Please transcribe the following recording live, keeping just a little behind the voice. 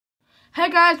Hey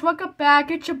guys, welcome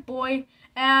back. It's your boy,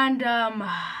 and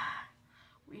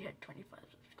we had 25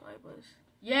 subscribers.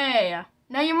 Yeah.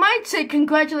 Now you might say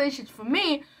congratulations for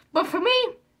me, but for me,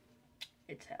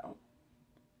 it's hell.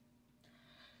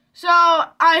 So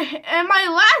in my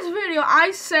last video,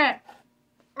 I said,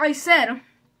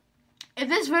 if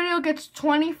this video gets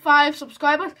 25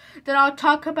 subscribers, then I'll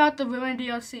talk about the Ruin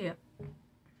DLC,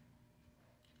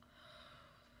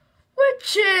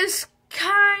 which is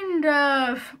kind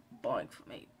of boring for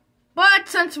me. But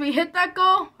since we hit that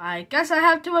goal, I guess I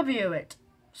have to review it.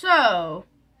 So,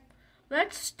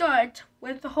 let's start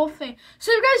with the whole thing.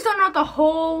 So you guys don't know the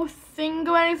whole thing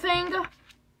or anything?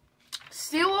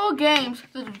 Steel Games,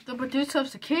 the producer of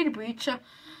Security Breach,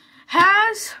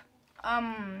 has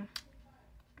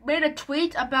made a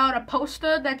tweet about a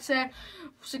poster that said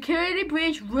Security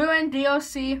Breach Ruin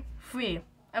DLC free.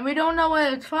 And we don't know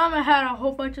where it's from. It had a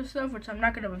whole bunch of stuff, which I'm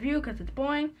not going to review because it's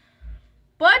boring.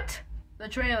 But the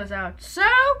trailer's out. So,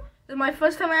 this is my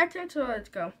first time acting, so let's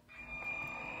go.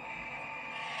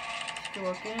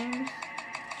 Steel Games.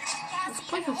 This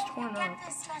place is torn up.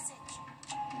 Let's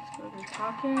go to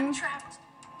talking. I'm trapped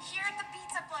here in the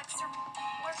pizza plex, or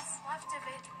what's left of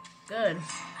it. Good. I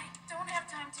don't have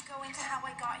time to go into how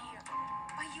I got here,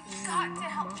 but you've got to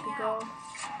help me out.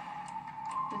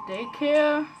 The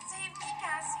daycare. Save me,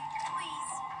 Cassie,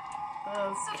 please.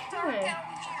 Okay.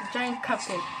 The giant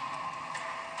cupcake.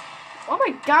 Oh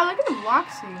my god, look at the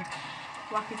Roxy.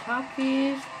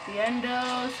 Walkie-talkies, the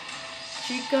Endos,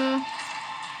 Chica.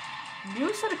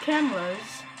 New set of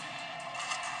cameras.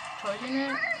 Charging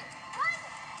it.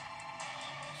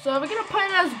 So we're gonna put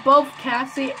it as both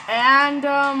Cassie and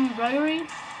Gregory. Oh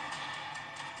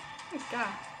my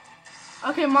god.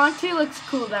 Okay, Monty looks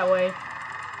cool that way.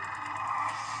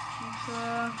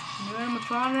 New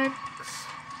animatronics.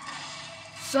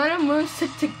 Sun and Moon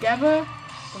stick together.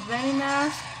 The Vanny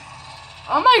mask.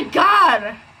 Oh my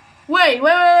god! Wait.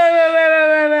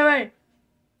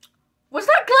 Was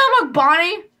that Glamrock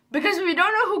Bonnie? Because if you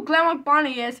don't know who Glamrock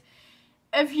Bonnie is,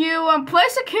 if you play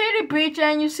Security Breach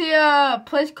and you see a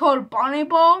place called Bonnie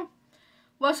Bowl,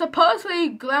 well,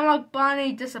 supposedly Glamrock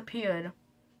Bonnie disappeared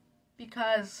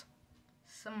because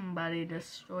somebody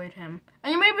destroyed him.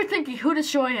 And you may be thinking, who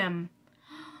destroyed him?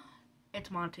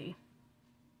 It's Monty.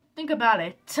 Think about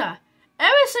it.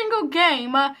 Every single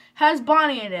game has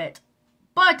Bonnie in it.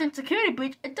 But in Security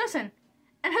Breach, it doesn't.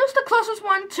 And who's the closest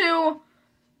one to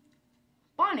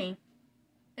Bonnie?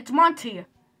 It's Monty.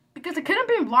 Because it couldn't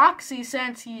be Roxy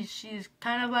since she's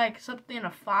kind of like something a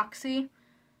foxy.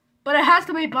 But it has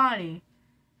to be Bonnie.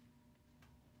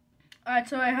 Alright,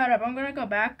 so hold up. I'm gonna go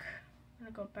back. I'm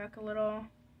gonna go back a little.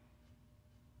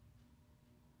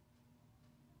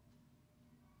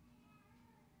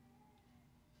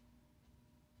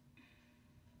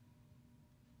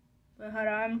 But hold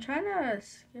on, I'm trying to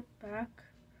skip back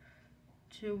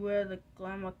to where the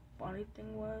Glamrock Bonnie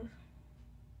thing was.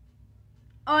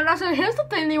 Oh, now so here's the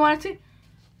thing that you want to see.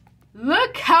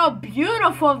 Look how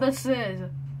beautiful this is.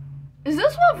 Is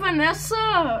this what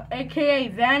Vanessa, aka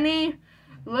Vanny,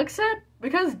 looks at?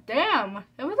 Because damn,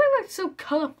 everything looks so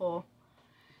colorful.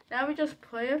 Now we just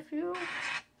play a few.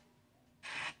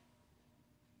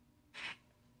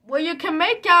 What you can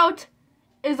make out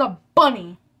is a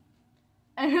bunny.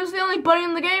 And who's the only bunny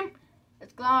in the game?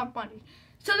 It's Glamrock Bunny.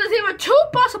 So there's either two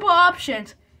possible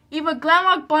options. Either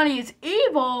Glamrock Bunny is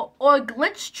evil, or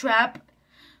Glitch Trap,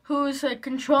 who's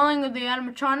controlling the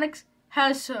animatronics,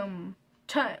 has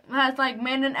like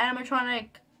made an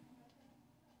animatronic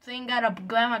thing out of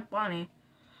Glamrock Bunny.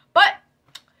 But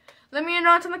let me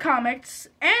know it in the comments.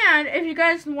 And if you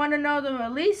guys want to know the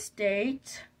release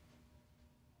date,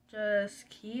 just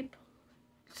keep.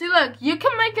 See, look, you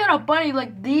can make it a bunny.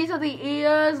 Like, these are the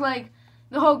ears, like,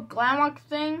 the whole Glamrock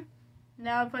thing.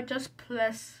 Now, if I just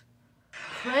press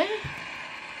play,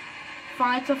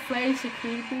 find a play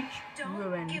Security Breach,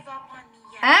 Ruin. Give up on me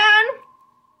yet. And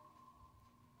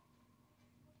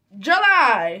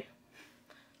July.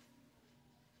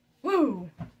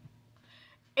 Woo.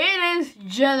 It is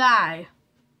July.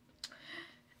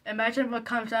 Imagine what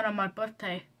comes out on my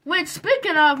birthday. Wait,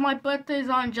 speaking of, my birthday is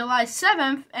on July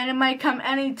 7th, and it might come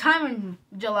any time in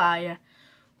July,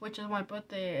 which is my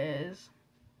birthday is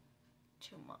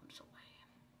 2 months away.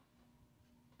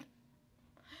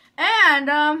 And,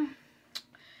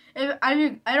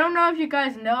 I don't know if you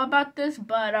guys know about this,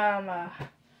 but, I'm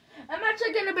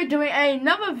actually going to be doing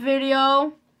another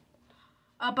video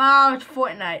about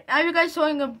Fortnite. If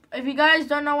you guys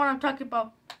don't know what I'm talking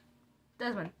about,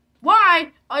 Desmond,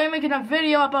 why are you making a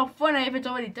video about Fortnite if it's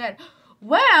already dead?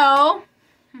 Well,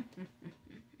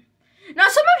 now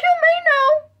some of you may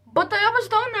know, but the others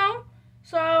don't know.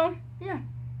 So, yeah.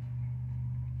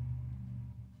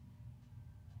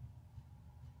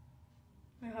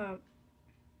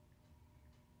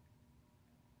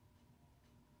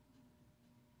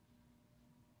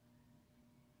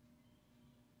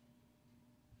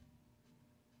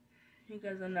 You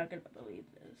guys are not gonna believe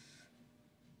this.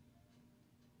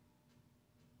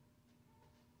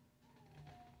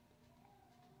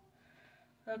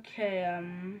 Okay,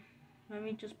 let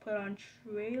me just put on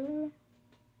trailer.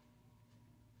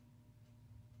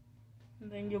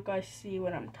 And then you guys see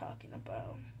what I'm talking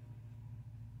about.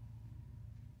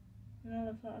 No,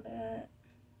 that's not it.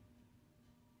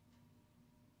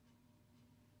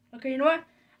 Okay, you know what?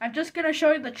 I'm just gonna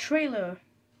show you the trailer.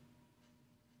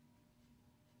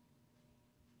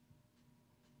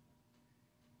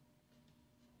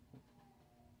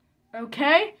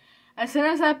 Okay? As soon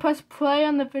as I press play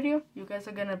on the video, you guys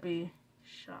are gonna be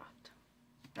shocked.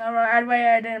 Alright,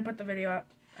 wait, I didn't put the video up.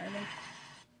 I think.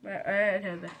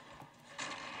 Okay, there.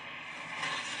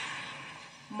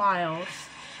 Miles.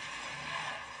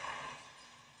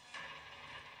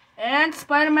 And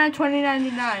Spider-Man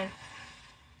 2099.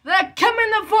 They're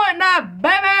coming to Fortnite,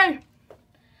 baby!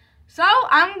 So,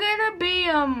 I'm gonna be,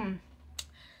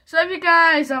 so if you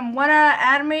guys, wanna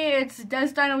add me, it's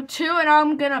DesDino2, and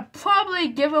I'm gonna probably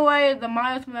give away the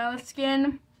Miles Morales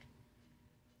skin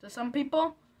to some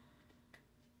people.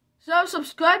 So,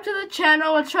 subscribe to the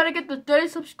channel. Let's try to get to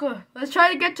 30 Let's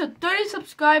try to get to 30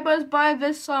 subscribers by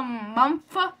this,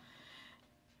 month.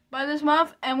 By this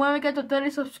month, and when we get to 30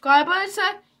 subscribers,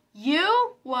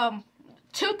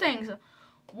 two things.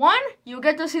 One, you'll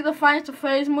get to see the Finest to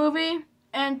Phase movie.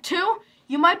 And two,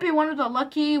 you might be one of the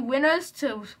lucky winners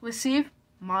to receive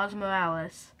Miles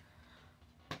Morales.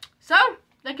 So,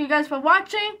 thank you guys for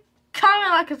watching.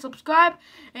 Comment, like, and subscribe.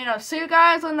 And I'll see you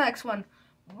guys on the next one.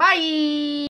 Bye!